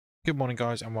Good morning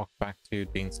guys and welcome back to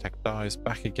Dean's Tech Dives,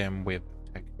 back again with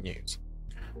tech news.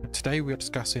 Today we are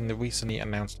discussing the recently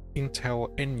announced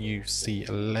Intel NUC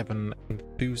 11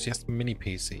 Enthusiast Mini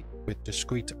PC with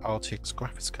discrete RTX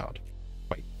graphics card.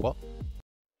 Wait, what?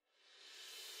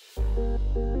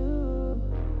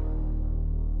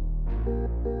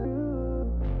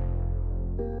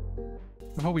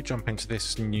 Before we jump into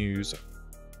this news,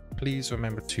 please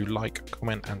remember to like,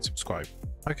 comment and subscribe.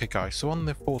 Okay guys, so on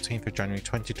the 14th of January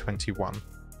 2021,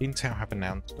 Intel have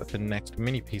announced the next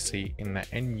mini PC in the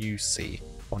NUC,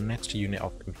 or Next Unit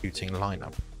of Computing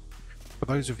lineup. For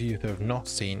those of you that have not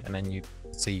seen an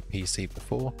NUC PC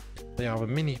before, they are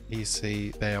mini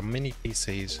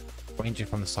PCs ranging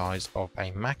from the size of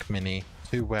a Mac Mini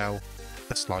to, well,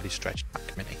 a slightly stretched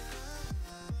Mac Mini.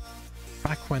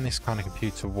 Back when this kind of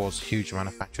computer was huge,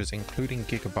 manufacturers including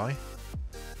Gigabyte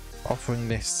offering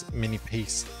this mini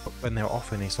piece, when they were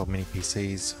offering these sort of mini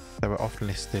PCs, they were often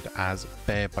listed as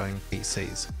bare bone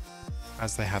PCs,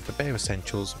 as they had the bare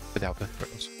essentials without the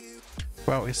frills.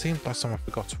 Well, it seems like someone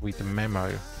forgot to read the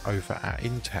memo over at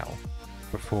Intel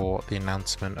before the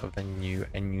announcement of the new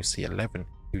NUC 11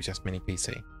 Enthusiast Mini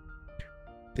PC.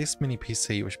 This mini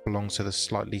PC, which belongs to the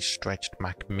slightly stretched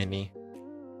Mac Mini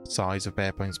size of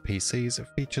barebones PCs,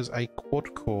 features a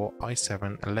quad-core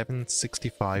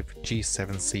i7-1165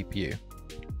 G7 CPU,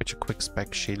 which a quick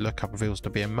spec sheet lookup reveals to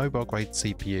be a mobile-grade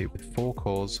CPU with 4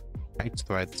 cores, 8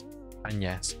 threads, and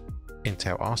yes,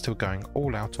 Intel are still going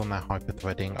all out on their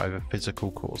hyper-threading over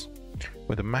physical cores,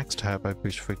 with a max turbo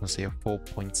boost frequency of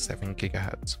 4.7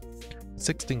 GHz,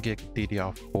 16GB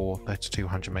DDR4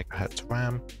 3200 MHz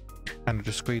RAM, and a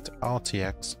discrete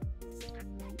RTX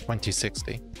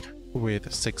 2060 with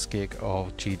 6GB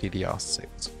of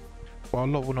GDDR6. While a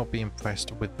lot will not be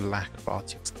impressed with the lack of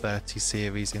RTX 30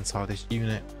 series inside this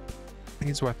unit, it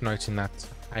is worth noting that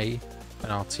A, an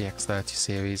RTX 30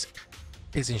 series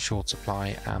is in short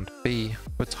supply, and B,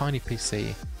 for a tiny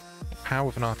PC, the power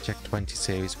of an RTX 20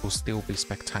 series will still be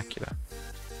spectacular.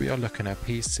 We are looking at a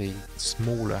PC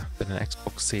smaller than an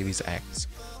Xbox Series X,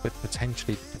 with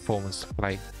potentially the performance to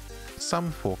play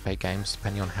some 4K games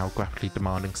depending on how graphically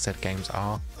demanding said games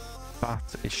are,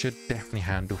 but it should definitely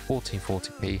handle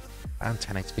 1440p and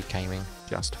 1080p gaming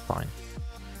just fine.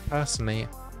 Personally,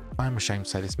 I'm ashamed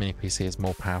to say this mini PC is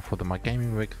more powerful than my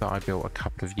gaming rig that I built a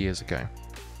couple of years ago.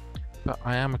 But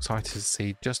I am excited to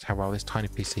see just how well this tiny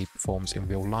PC performs in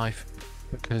real life,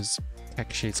 because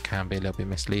tech sheets can be a little bit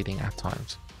misleading at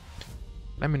times.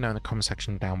 Let me know in the comment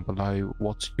section down below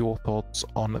what's your thoughts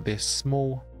on this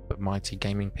small but mighty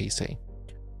gaming PC.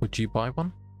 Would you buy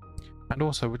one? And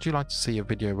also, would you like to see a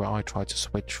video where I try to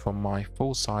switch from my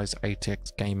full-size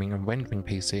RTX gaming and rendering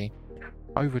PC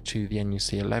over to the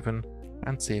NUC 11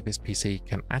 and see if this PC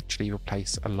can actually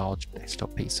replace a large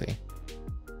desktop PC?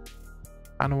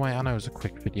 Anyway, I know it was a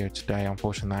quick video today.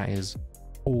 Unfortunately, that is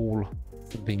all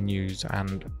the news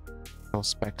and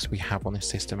specs we have on this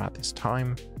system at this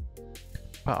time,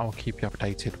 but I'll keep you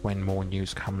updated when more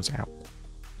news comes out.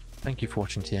 Thank you for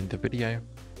watching to the end of the video,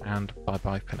 and bye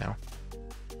bye for now.